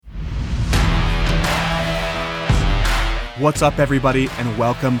What's up, everybody, and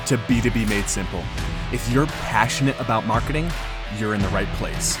welcome to B2B Made Simple. If you're passionate about marketing, you're in the right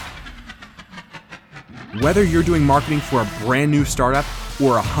place. Whether you're doing marketing for a brand new startup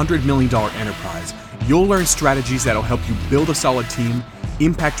or a $100 million enterprise, you'll learn strategies that'll help you build a solid team,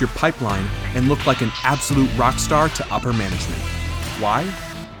 impact your pipeline, and look like an absolute rock star to upper management. Why?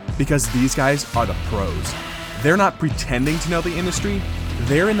 Because these guys are the pros. They're not pretending to know the industry,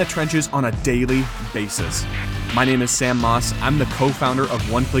 they're in the trenches on a daily basis. My name is Sam Moss. I'm the co-founder of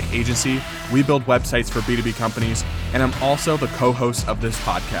One Click Agency. We build websites for B2B companies, and I'm also the co-host of this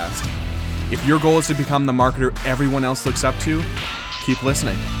podcast. If your goal is to become the marketer everyone else looks up to, keep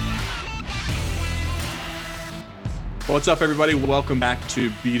listening. What's up, everybody? Welcome back to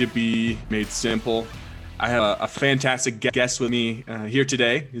B2B Made Simple. I have a fantastic guest with me here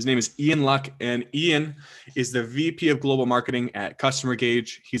today. His name is Ian Luck, and Ian is the VP of Global Marketing at Customer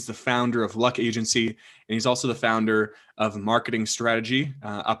Gauge. He's the founder of Luck Agency, and he's also the founder of Marketing Strategy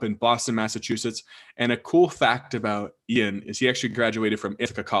up in Boston, Massachusetts. And a cool fact about Ian is he actually graduated from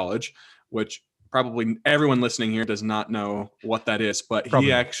Ithaca College, which probably everyone listening here does not know what that is, but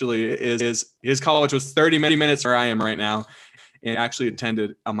he actually his college was 30 minutes where I am right now, and actually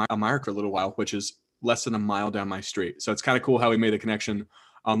attended Elmira for a little while, which is less than a mile down my street. So it's kind of cool how we made the connection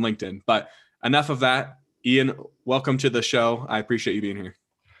on LinkedIn. But enough of that. Ian, welcome to the show. I appreciate you being here.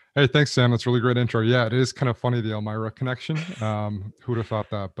 Hey, thanks, Sam. That's a really great intro. Yeah, it is kind of funny, the Elmira connection. Who would have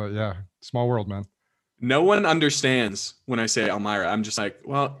thought that? But yeah, small world, man. No one understands when I say Elmira. I'm just like,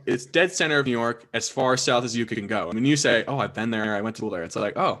 well, it's dead center of New York, as far south as you can go. I mean, you say, oh, I've been there, I went to school there. It's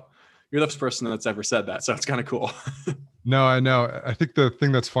like, oh, you're the first person that's ever said that. So it's kind of cool. No, I know. I think the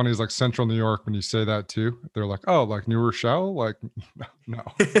thing that's funny is like Central New York, when you say that too, they're like, oh, like New Rochelle? Like, no.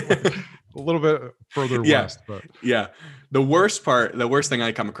 Like, a little bit further west. But yeah. The worst thing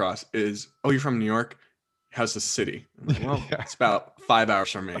I come across is, oh, you're from New York? How's the city? I'm like, well, It's about 5 hours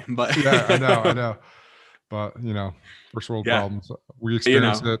from me. But yeah, I know. But, first world problems. We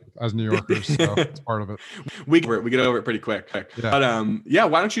experience it as New Yorkers, so it's part of it. We get over it pretty quick. Yeah.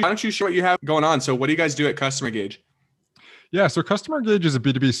 But why don't you share what you have going on? So what do you guys do at Customer Gauge? Yeah, so Customer Gauge is a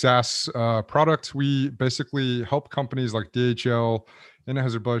B2B SaaS product. We basically help companies like DHL,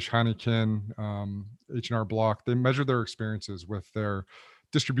 Anheuser-Busch, Heineken, H&R Block. They measure their experiences with their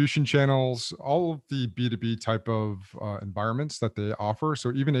distribution channels, all of the B2B type of environments that they offer.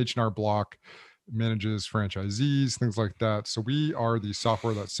 So even H&R Block manages franchisees, things like that. So we are the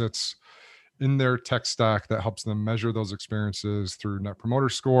software that sits in their tech stack that helps them measure those experiences through Net Promoter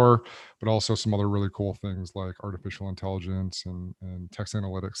Score, but also some other really cool things like artificial intelligence and text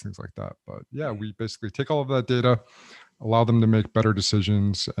analytics, things like that. But yeah, we basically take all of that data, allow them to make better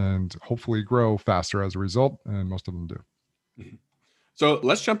decisions, and hopefully grow faster as a result. And most of them do. Mm-hmm. So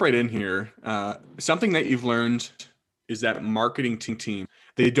let's jump right in here. Something that you've learned is that marketing team,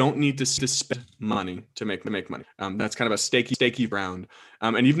 they don't need to spend money to make money. That's kind of a staky ground.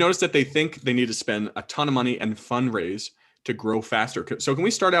 And you've noticed that they think they need to spend a ton of money and fundraise to grow faster. So can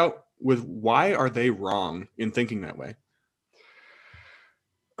we start out with why are they wrong in thinking that way?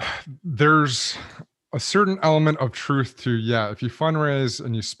 There's a certain element of truth to, if you fundraise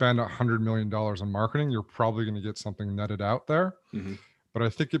and you spend $100 million on marketing, you're probably going to get something netted out there. Mm-hmm. But I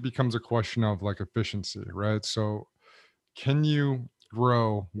think it becomes a question of like efficiency, right? So can you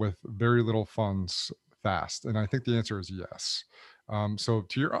grow with very little funds fast? And I think the answer is yes. So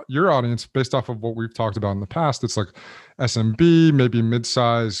to your audience, based off of what we've talked about in the past, it's like SMB, maybe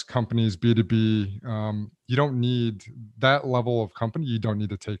mid-size companies, B2B. You don't need that level of company. You don't need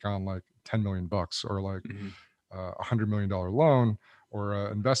to take on like 10 million bucks or like $100 million loan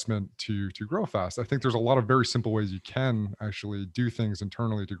or investment to grow fast. I think there's a lot of very simple ways you can actually do things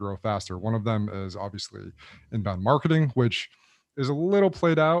internally to grow faster. One of them is obviously inbound marketing, which is a little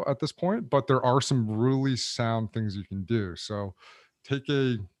played out at this point, but there are some really sound things you can do. So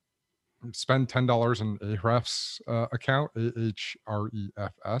spend $10 in Ahrefs account,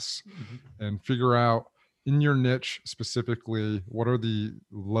 Ahrefs, and figure out in your niche specifically, what are the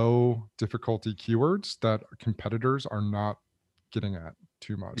low difficulty keywords that competitors are not getting at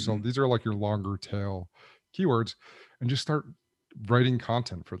too much. So these are like your longer tail keywords, and just start writing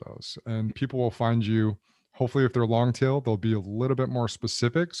content for those. And people will find you. Hopefully, if they're long tail, they'll be a little bit more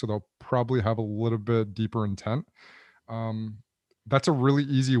specific. So they'll probably have a little bit deeper intent. That's a really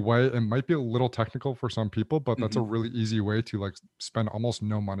easy way. It might be a little technical for some people, but that's a really easy way to like spend almost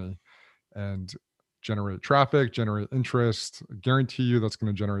no money and generate traffic, generate interest. I guarantee you that's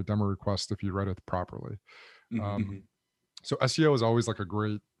going to generate demo requests if you write it properly. So SEO is always like a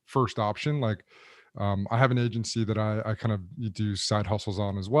great first option. Like I have an agency that I kind of do side hustles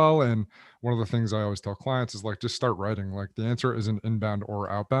on as well. And one of the things I always tell clients is like, just start writing. Like the answer isn't inbound or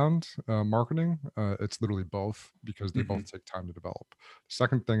outbound marketing. It's literally both because they both take time to develop. The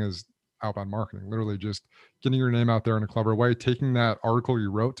second thing is outbound marketing, literally just getting your name out there in a clever way, taking that article you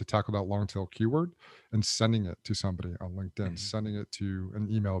wrote to tackle that long tail keyword and sending it to somebody on LinkedIn, sending it to an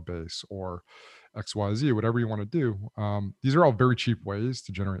email base or XYZ, whatever you want to do. These are all very cheap ways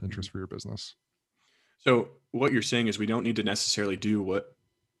to generate interest for your business. So what you're saying is we don't need to necessarily do what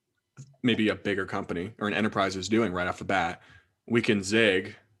maybe a bigger company or an enterprise is doing right off the bat. We can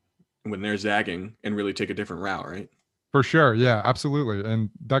zig when they're zagging and really take a different route, right? For sure. Yeah, absolutely. And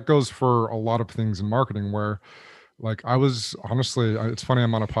that goes for a lot of things in marketing where like I was honestly, it's funny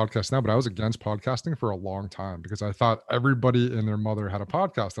I'm on a podcast now, but I was against podcasting for a long time because I thought everybody and their mother had a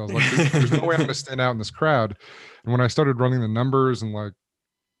podcast. I was like, there's no way I'm going to stand out in this crowd. And when I started running the numbers and like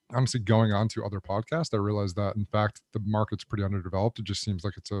honestly going on to other podcasts, I realized that in fact, the market's pretty underdeveloped. It just seems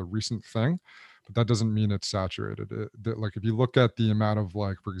like it's a recent thing, but that doesn't mean it's saturated. Like if you look at the amount of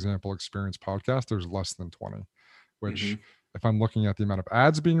like, for example, experienced podcasts, there's less than 20, which if I'm looking at the amount of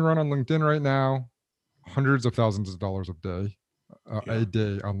ads being run on LinkedIn right now, hundreds of thousands of dollars a day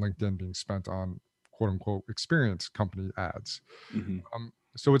on LinkedIn being spent on quote unquote experience company ads.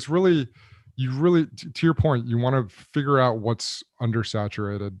 So it's really, to your point, you want to figure out what's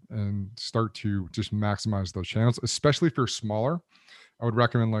undersaturated and start to just maximize those channels, especially if you're smaller. I would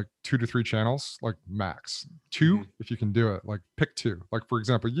recommend like 2 to 3 channels, like max 2, if you can do it, like pick 2. Like for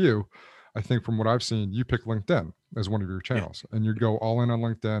example, I think from what I've seen, you pick LinkedIn as one of your channels and you go all in on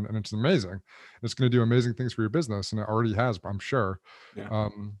LinkedIn and it's amazing. It's going to do amazing things for your business. And it already has, I'm sure.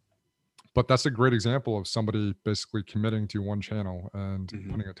 But that's a great example of somebody basically committing to one channel and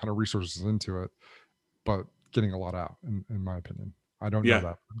putting a ton of resources into it, but getting a lot out in my opinion. I don't know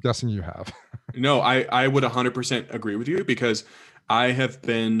that. I'm guessing you have. No, I would 100% agree with you because I have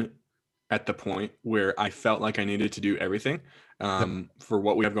been at the point where I felt like I needed to do everything for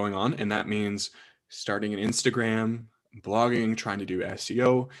what we have going on. And that means starting an Instagram, blogging, trying to do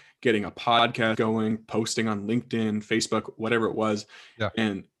SEO, getting a podcast going, posting on LinkedIn, Facebook, whatever it was.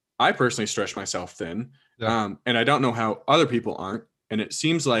 And I personally stretched myself thin. And I don't know how other people aren't. And it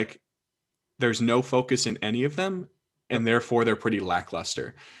seems like there's no focus in any of them. And therefore they're pretty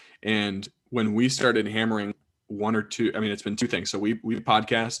lackluster. And when we started hammering one or two, I mean, it's been 2 things. So we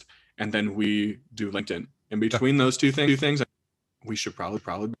podcast and then we do LinkedIn. And between those two things, we should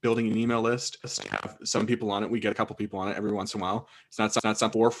probably be building an email list, have some people on it. We get a couple people on it every once in a while. It's not some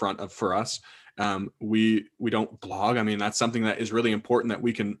forefront for us. We don't blog. I mean, that's something that is really important that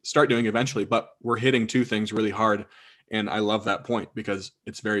we can start doing eventually, but we're hitting 2 things really hard. And I love that point because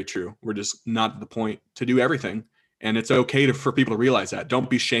it's very true. We're just not at the point to do everything. And it's okay for people to realize that. Don't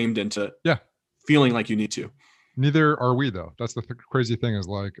be shamed into feeling like you need to. Neither are we though. That's the crazy thing is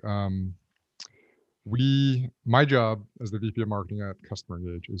like, my job as the VP of marketing at Customer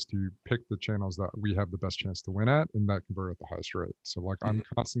Engage is to pick the channels that we have the best chance to win at and that convert at the highest rate. So like I'm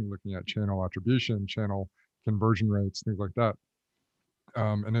constantly looking at channel attribution, channel conversion rates, things like that.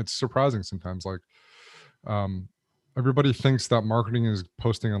 And it's surprising sometimes, like everybody thinks that marketing is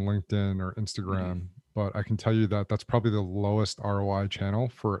posting on LinkedIn or Instagram, but I can tell you that that's probably the lowest ROI channel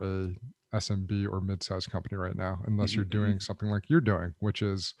for a SMB or mid-sized company right now, unless you're doing something like you're doing, which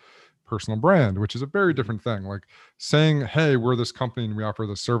is personal brand, which is a very different thing. Like saying, hey, we're this company and we offer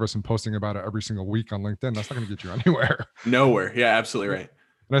this service and posting about it every single week on LinkedIn, that's not going to get you anywhere. Nowhere. Yeah, absolutely right.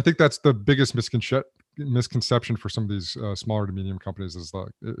 And I think that's the biggest misconception for some of these smaller to medium companies is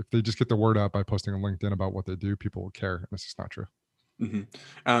like, if they just get the word out by posting on LinkedIn about what they do, people will care. And this is not true.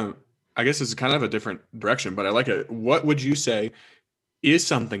 I guess it's kind of a different direction, but I like it. What would you say is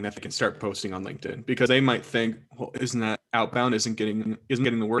something that they can start posting on LinkedIn? Because they might think, well, isn't that outbound? Isn't getting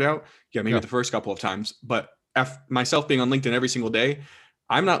the word out? Yeah, maybe the first couple of times. But myself being on LinkedIn every single day,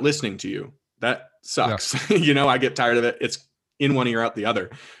 I'm not listening to you. That sucks. I get tired of it. It's in one ear out the other.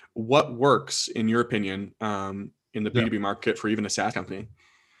 What works, in your opinion, in the B2B market for even a SaaS company?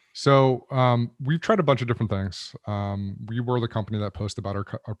 So we've tried a bunch of different things. We were the company that posted about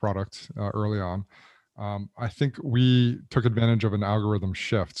our product early on. I think we took advantage of an algorithm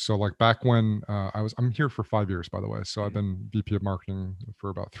shift. So like back when I'm here for 5 years, by the way. So I've been VP of marketing for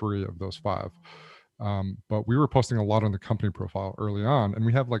about 3 of those 5. But we were posting a lot on the company profile early on, and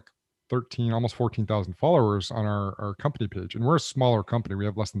we have like 13, almost 14,000 followers on our company page. And we're a smaller company. We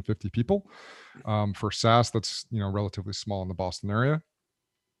have less than 50 people. For SaaS, that's relatively small in the Boston area.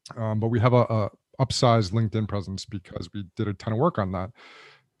 But we have a upsized LinkedIn presence because we did a ton of work on that.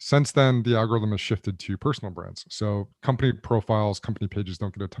 Since then, the algorithm has shifted to personal brands. So company profiles, company pages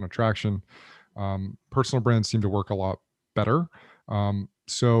don't get a ton of traction. Personal brands seem to work a lot better.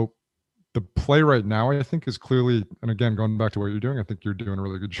 So the play right now, I think, is clearly, and again, going back to what you're doing, I think you're doing a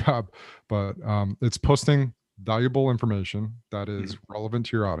really good job, but it's posting valuable information that is relevant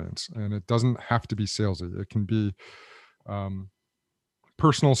to your audience. And it doesn't have to be salesy. It can be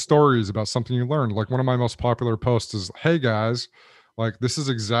personal stories about something you learned. Like one of my most popular posts is, hey guys, like this is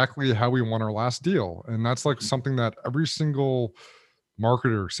exactly how we won our last deal. And that's like something that every single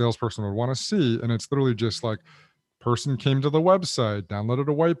marketer, salesperson would want to see. And it's literally just like, person came to the website, downloaded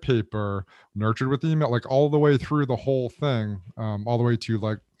a white paper, nurtured with email, like all the way through the whole thing, all the way to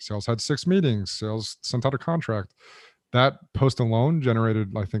like sales had 6 meetings, sales sent out a contract. That post alone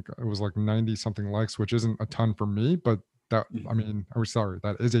generated, I think it was like 90 something likes, which isn't a ton for me, but that, I mean, I was sorry,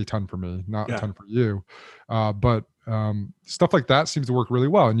 that is a ton for me, not a ton for you. But stuff like that seems to work really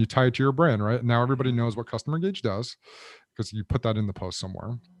well. And you tie it to your brand, right? Now everybody knows what Customer Engage does because you put that in the post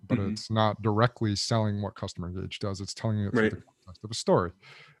somewhere, but it's not directly selling what Customer Engage does. It's telling it through the context of a story.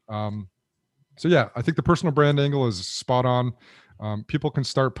 So yeah, I think the personal brand angle is spot on. People can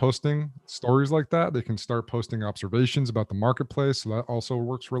start posting stories like that. They can start posting observations about the marketplace. So that also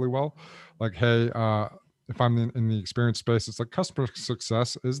works really well. Like, hey, if I'm in the experience space, it's like customer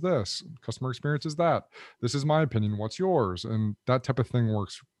success is this, customer experience is that. This is my opinion. What's yours? And that type of thing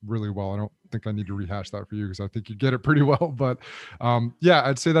works really well. I don't think I need to rehash that for you because I think you get it pretty well. But yeah,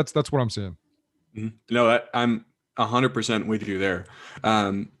 I'd say that's what I'm seeing. No, I'm 100% with you there.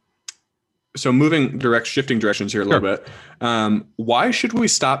 So shifting directions here a little bit. Why should we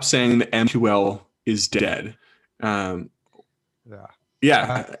stop saying the MQL is dead? Expound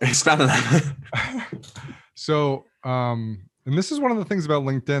on that. So, and this is one of the things about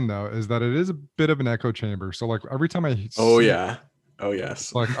LinkedIn though, is that it is a bit of an echo chamber. So like every time I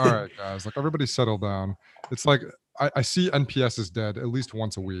yes. Like, all right, guys, like everybody settle down. It's like, I see NPS is dead at least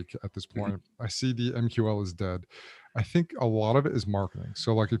once a week at this point. I see the MQL is dead. I think a lot of it is marketing.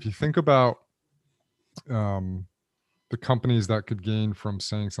 So like, if you think about the companies that could gain from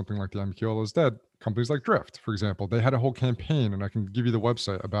saying something like the MQL is dead, companies like Drift, for example, they had a whole campaign, and I can give you the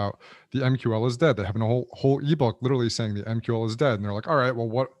website about the MQL is dead. They have a whole ebook literally saying the MQL is dead. And they're like, all right, well,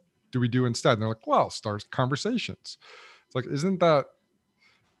 what do we do instead? And they're like, well, start conversations. It's like, isn't that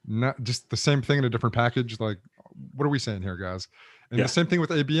not just the same thing in a different package? Like, what are we saying here, guys? And the same thing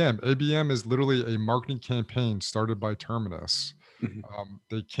with ABM. ABM is literally a marketing campaign started by Terminus.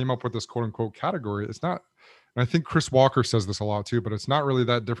 They came up with this quote unquote category. It's not, and I think Chris Walker says this a lot too, but it's not really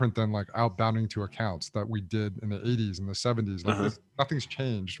that different than like outbounding to accounts that we did in the 80s and the 70s. Like nothing's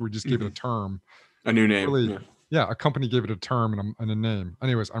changed. We just gave it a term. A new name. Really, a company gave it a term and a name.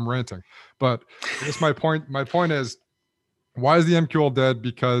 Anyways, I'm ranting. But I guess my point is, why is the MQL dead?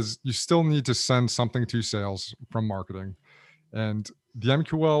 Because you still need to send something to sales from marketing. And the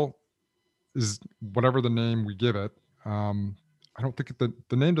MQL is whatever the name we give it. I don't think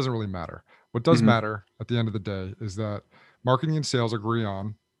the name doesn't really matter. What does matter at the end of the day is that marketing and sales agree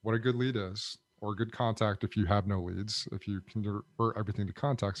on what a good lead is, or a good contact if you have no leads, if you convert everything to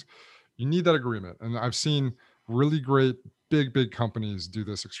contacts. You need that agreement. And I've seen really great big companies do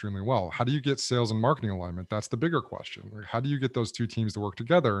this extremely well. How do you get sales and marketing alignment? That's the bigger question. Like, how do you get those two teams to work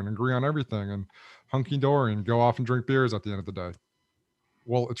together and agree on everything and hunky-dory and go off and drink beers at the end of the day?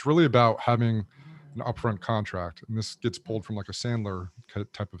 Well, it's really about having an upfront contract. And this gets pulled from like a Sandler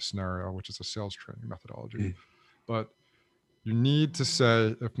type of scenario, which is a sales training methodology. But you need to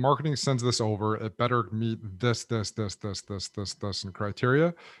say, if marketing sends this over, it better meet this and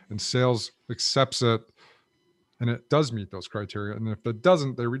criteria, and sales accepts it and it does meet those criteria. And if it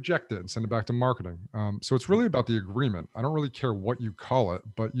doesn't, they reject it and send it back to marketing. So it's really about the agreement. I don't really care what you call it,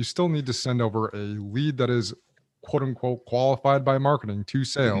 but you still need to send over a lead that is quote unquote qualified by marketing to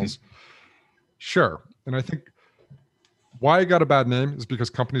sales. Sure. And I think why it got a bad name is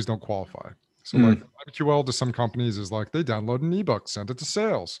because companies don't qualify. So like MQL to some companies is like, they download an ebook, send it to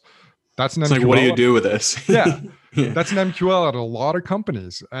sales. That's an MQL. Like, what do you do with this? That's an MQL at a lot of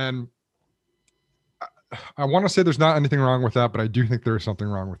companies. And I want to say there's not anything wrong with that, but I do think there is something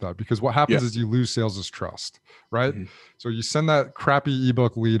wrong with that, because what happens is you lose sales' trust, right? So you send that crappy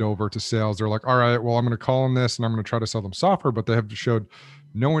ebook lead over to sales. They're like, all right, well, I'm going to call on this and I'm going to try to sell them software, but they have showed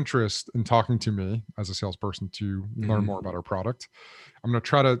no interest in talking to me as a salesperson to learn more about our product. I'm going to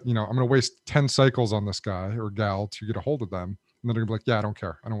try to, I'm going to waste 10 cycles on this guy or gal to get a hold of them. And then they're going to be like, yeah, I don't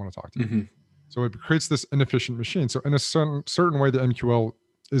care. I don't want to talk to you. So it creates this inefficient machine. So in a certain way, the MQL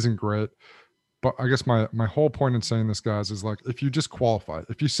isn't great. But I guess my whole point in saying this, guys, is like, if you just qualify,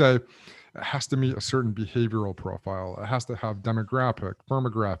 if you say it has to meet a certain behavioral profile, it has to have demographic,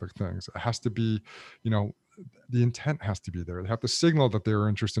 firmographic things, it has to be, the intent has to be there. They have to signal that they're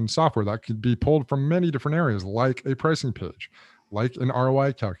interested in software. That could be pulled from many different areas, like a pricing page, like an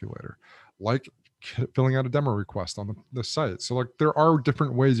ROI calculator, like filling out a demo request on the site. So like there are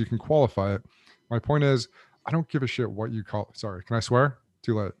different ways you can qualify it. My point is, I don't give a shit what you call it. Sorry, can I swear?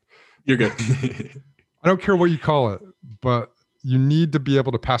 Too late. You're good. I don't care what you call it, but you need to be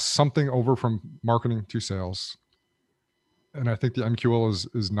able to pass something over from marketing to sales. And I think the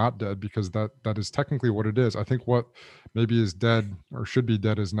MQL is not dead, because that is technically what it is. I think what maybe is dead or should be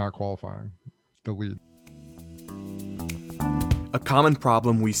dead is not qualifying the lead. A common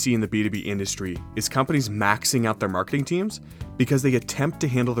problem we see in the B2B industry is companies maxing out their marketing teams because they attempt to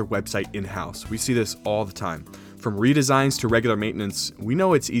handle their website in-house. We see this all the time. From redesigns to regular maintenance, we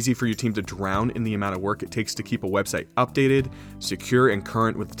know it's easy for your team to drown in the amount of work it takes to keep a website updated, secure, and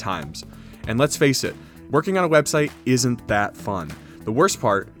current with the times. And let's face it, working on a website isn't that fun. The worst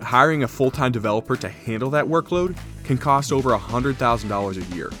part, hiring a full-time developer to handle that workload can cost over $100,000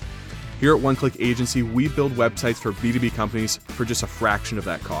 a year. Here at OneClick Agency, we build websites for B2B companies for just a fraction of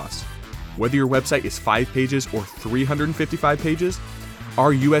that cost. Whether your website is 5 pages or 355 pages,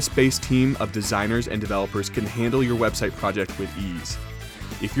 our US-based team of designers and developers can handle your website project with ease.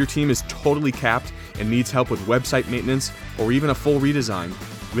 If your team is totally capped and needs help with website maintenance or even a full redesign,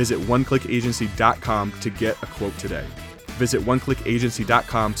 visit oneclickagency.com to get a quote today. Visit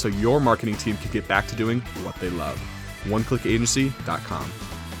oneclickagency.com so your marketing team can get back to doing what they love. oneclickagency.com.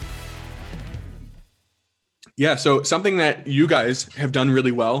 Yeah, so something that you guys have done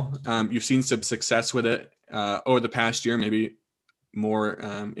really well, you've seen some success with it over the past year, maybe more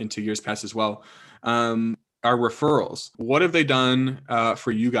into years past as well, are referrals. What have they done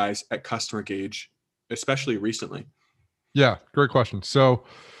for you guys at Customer Gauge, especially recently? Yeah, great question. So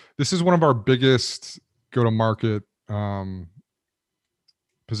this is one of our biggest go-to-market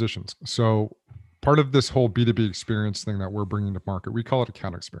positions. So part of this whole B2B experience thing that we're bringing to market, we call it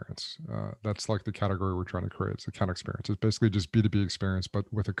account experience. That's like the category we're trying to create. It's account experience. It's basically just B2B experience, but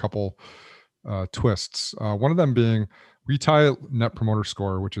with a couple twists. One of them being we tie Net Promoter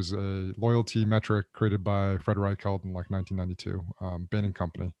Score, which is a loyalty metric created by Fred Reichheld in like 1992, Bain &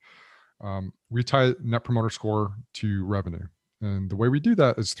 Company. We tie Net Promoter Score to revenue. And the way we do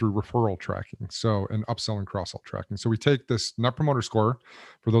that is through referral tracking. So, and upsell and cross-sell tracking. So we take this Net Promoter Score,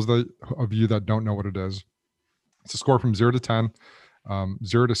 for those of you that don't know what it is, it's a score from 0 to 10.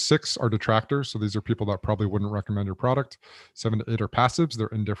 0 to 6 are detractors. So these are people that probably wouldn't recommend your product. 7 to 8 are passives. They're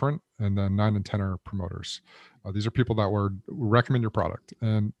indifferent. And then 9 and 10 are promoters. These are people that would recommend your product.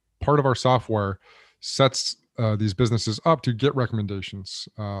 And part of our software sets these businesses up to get recommendations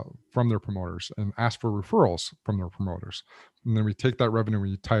from their promoters and ask for referrals from their promoters. And then we take that revenue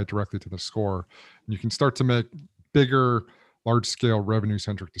and we tie it directly to the score. And you can start to make bigger, large-scale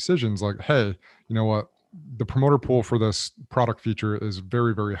revenue-centric decisions like, hey, you know what? The promoter pool for this product feature is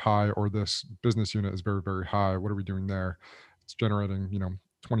very, very high, or this business unit is very, very high. What are we doing there? It's generating,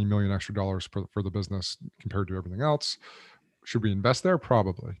 $20 million extra dollars for the business compared to everything else. Should we invest there?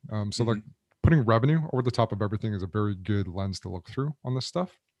 Probably. So like putting revenue over the top of everything is a very good lens to look through on this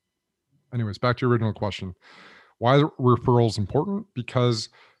stuff. Anyways, back to your original question. Why are referrals important? Because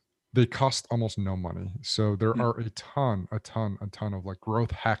they cost almost no money. So there are a ton of like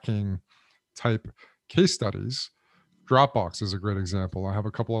growth hacking type case studies. Dropbox is a great example. I have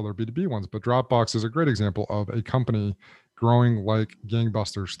a couple other B2B ones, but Dropbox is a great example of a company growing like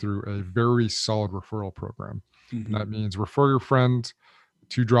gangbusters through a very solid referral program. And that means refer your friend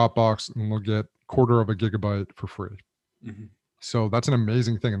to Dropbox and they'll get 1/4 gigabyte for free. So that's an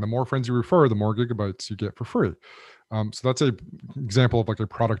amazing thing. And the more friends you refer, the more gigabytes you get for free. So that's a example of like a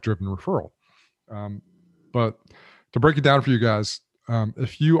product-driven referral. But to break it down for you guys,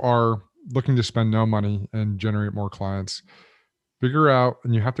 if you are looking to spend no money and generate more clients, figure out,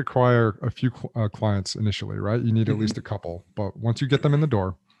 and you have to acquire a few clients initially, right? You need at least a couple. But once you get them in the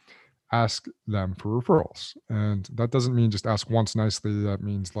door, ask them for referrals. And that doesn't mean just ask once nicely. That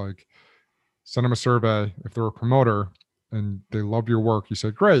means like send them a survey. If they're a promoter and they love your work, you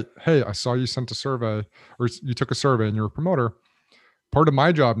say, great. Hey, I saw you sent a survey, or you took a survey and you're a promoter. Part of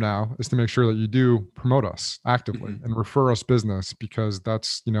my job now is to make sure that you do promote us actively and refer us business, because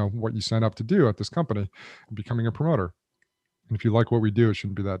that's, what you sign up to do at this company, becoming a promoter. And if you like what we do, it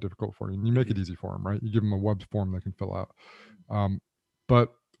shouldn't be that difficult for you. And you make it easy for them, right? You give them a web form they can fill out.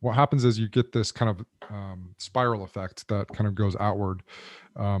 But what happens is you get this kind of spiral effect that kind of goes outward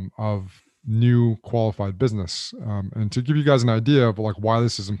of new qualified business. And to give you guys an idea of like why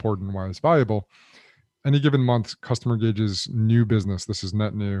this is important and why it's valuable, any given month, Customer Gauge's new business, this is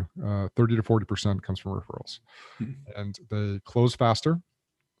net new, 30 to 40% comes from referrals. And they close faster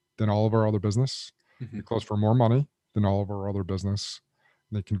than all of our other business. They close for more money than all of our other business.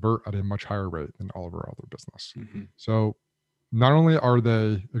 And they convert at a much higher rate than all of our other business. So not only are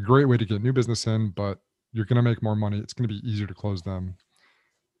they a great way to get new business in, but you're going to make more money. It's going to be easier to close them.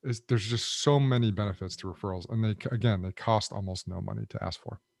 There's just so many benefits to referrals. And they cost almost no money to ask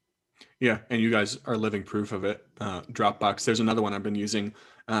for. Yeah. And you guys are living proof of it. Dropbox. There's another one I've been using.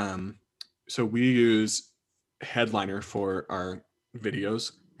 So we use Headliner for our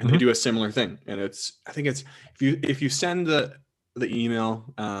videos, and they do a similar thing. And I think it's, if you send the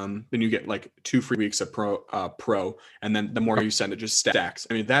email, then you get like 2 free weeks of pro. And then the more you send, it just stacks.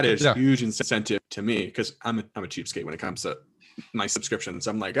 I mean, that is huge incentive to me, because I'm a cheapskate when it comes to my subscriptions.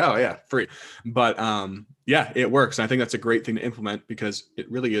 I'm like, oh yeah, free. But yeah, it works. And I think that's a great thing to implement, because it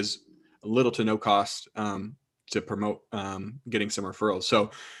really is a little to no cost to promote getting some referrals.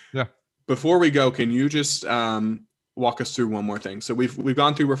 So yeah, before we go, can you just walk us through one more thing? So we've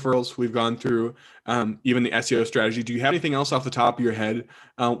gone through referrals, we've gone through even the SEO strategy. Do you have anything else off the top of your head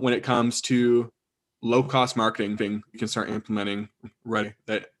when it comes to low cost marketing thing you can start implementing right,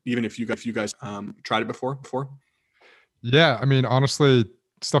 that even if you guys tried it before? Yeah, I mean, honestly,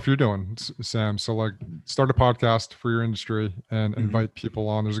 stuff you're doing, Sam. So like, start a podcast for your industry and invite people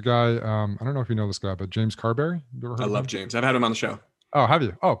on. There's a guy, I don't know if you know this guy, but James Carberry. I love James. I've had him on the show. Oh, have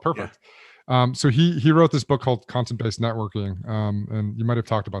you? Oh, perfect. Yeah. So he wrote this book called Content-Based Networking, and you might have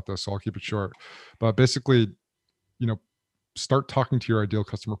talked about this, so I'll keep it short. But basically, start talking to your ideal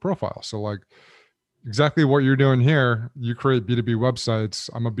customer profile. So like, exactly what you're doing here, you create B2B websites.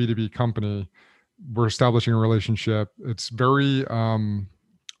 I'm a B2B company. We're establishing a relationship. It's very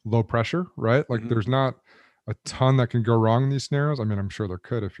low pressure, right? Like there's not a ton that can go wrong in these scenarios. I mean, I'm sure there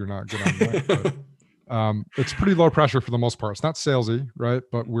could if you're not good on that. But, it's pretty low pressure for the most part. It's not salesy, right?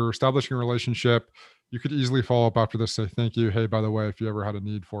 But we're establishing a relationship. You could easily follow up after this, say, thank you. Hey, by the way, if you ever had a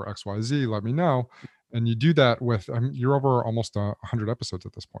need for XYZ, let me know. And you do that with, you're over almost 100 episodes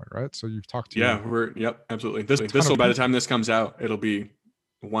at this point, right? So you've talked to. Yep, absolutely. This will, by the time this comes out, it'll be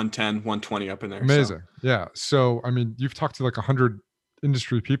 110, 120 up in there. Amazing. So. Yeah. So, I mean, you've talked to like 100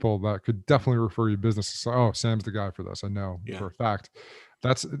 industry people that could definitely refer you business. So, oh, Sam's the guy for this. I know for a fact.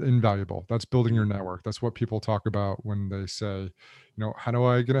 That's invaluable. That's building your network. That's what people talk about when they say, how do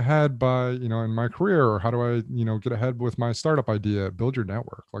I get ahead by, in my career, or how do I, get ahead with my startup idea? Build your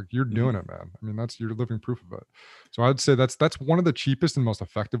network. Like you're doing it, man. I mean, you're living proof of it. So I'd say that's one of the cheapest and most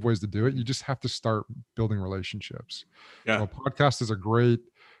effective ways to do it. You just have to start building relationships. Yeah. So a podcast is a great,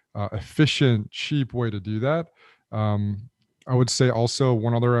 efficient, cheap way to do that. I would say also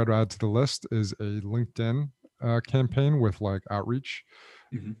one other I'd add to the list is a LinkedIn campaign with like outreach.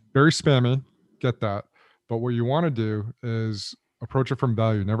 Very spammy, get that. But what you want to do is approach it from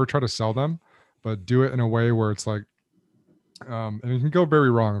value. Never try to sell them, but do it in a way where it's like, and it can go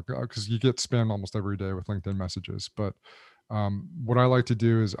very wrong because you get spam almost every day with LinkedIn messages. But what I like to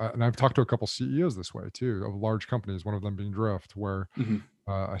do is, and I've talked to a couple CEOs this way too, of large companies, one of them being Drift, where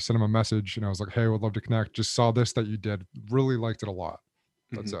I sent them a message and I was like, hey, would love to connect. Just saw this that you did. Really liked it a lot.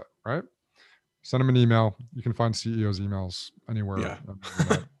 That's it, right? Send them an email. You can find CEOs' emails anywhere.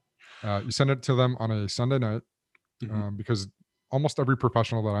 You send it to them on a Sunday night because almost every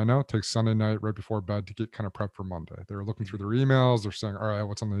professional that I know takes Sunday night right before bed to get kind of prepped for Monday. They're looking through their emails. They're saying, all right,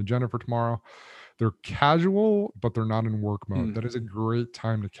 what's on the agenda for tomorrow? They're casual, but they're not in work mode. That is a great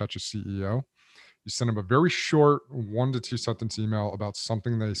time to catch a CEO. You send them a very short 1 to 2 sentence email about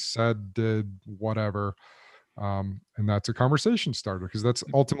something they said, did, whatever. And that's a conversation starter, because that's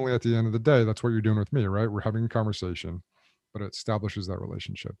ultimately at the end of the day, that's what you're doing with me, right? We're having a conversation, but it establishes that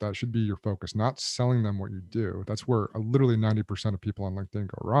relationship. That should be your focus, not selling them what you do. That's where literally 90% of people on LinkedIn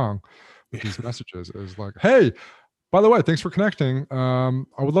go wrong with these messages, is like, hey, by the way, thanks for connecting. I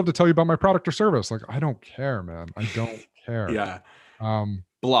would love to tell you about my product or service. Like, I don't care, man. I don't care.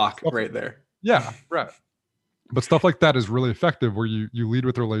 Block right there. Yeah, right. But stuff like that is really effective, where you lead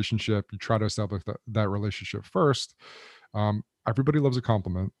with a relationship. You try to establish that relationship first. Everybody loves a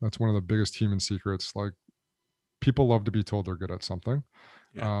compliment. That's one of the biggest human secrets. Like, people love to be told they're good at something.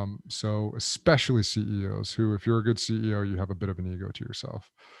 So especially CEOs, who, if you're a good CEO, you have a bit of an ego to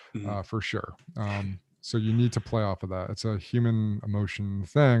yourself, for sure. So you need to play off of that. It's a human emotion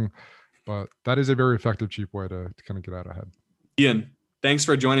thing, but that is a very effective, cheap way to kind of get out ahead. Ian, thanks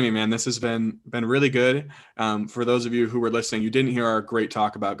for joining me, man. This has been really good. For those of you who were listening, you didn't hear our great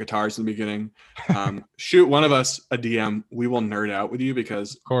talk about guitars in the beginning. Shoot one of us a DM. We will nerd out with you,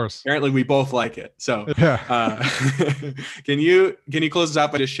 because of course, apparently we both like it. So can you close us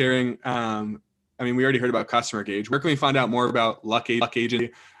out by just sharing? I mean, we already heard about Customer Gauge. Where can we find out more about Luck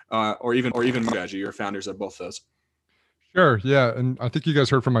Agency, or even Strategy? You're founders of both those. Sure. Yeah. And I think you guys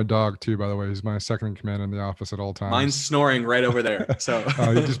heard from my dog too, by the way. He's my second in command in the office at all times. Mine's snoring right over there. So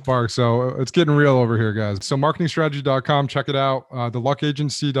he just barks. So it's getting real over here, guys. So marketingstrategy.com, check it out.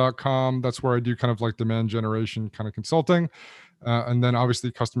 Theluckagency.com. That's where I do kind of like demand generation kind of consulting. And then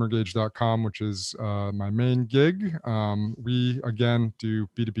obviously customergauge.com, which is my main gig. We, again, do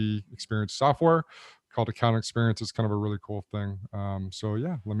B2B experience software called Account Experience. It's kind of a really cool thing. So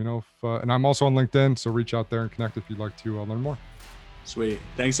yeah, let me know if, and I'm also on LinkedIn, so reach out there and connect if you'd like to learn more. Sweet.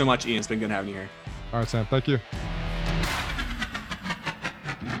 Thanks so much, Ian. It's been good having you here. All right, Sam. Thank you.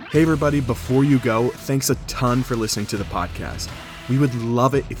 Hey everybody, before you go, thanks a ton for listening to the podcast. We would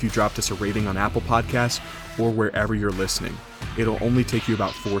love it if you dropped us a rating on Apple Podcasts or wherever you're listening. It'll only take you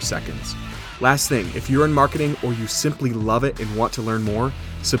about 4 seconds. Last thing, if you're in marketing or you simply love it and want to learn more,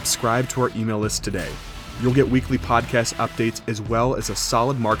 subscribe to our email list today. You'll get weekly podcast updates as well as a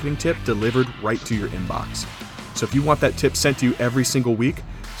solid marketing tip delivered right to your inbox. So if you want that tip sent to you every single week,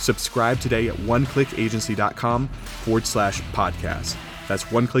 subscribe today at oneclickagency.com/podcast. That's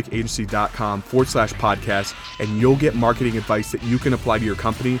oneclickagency.com/podcast, and you'll get marketing advice that you can apply to your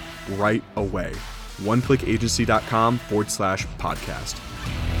company right away. oneclickagency.com/podcast.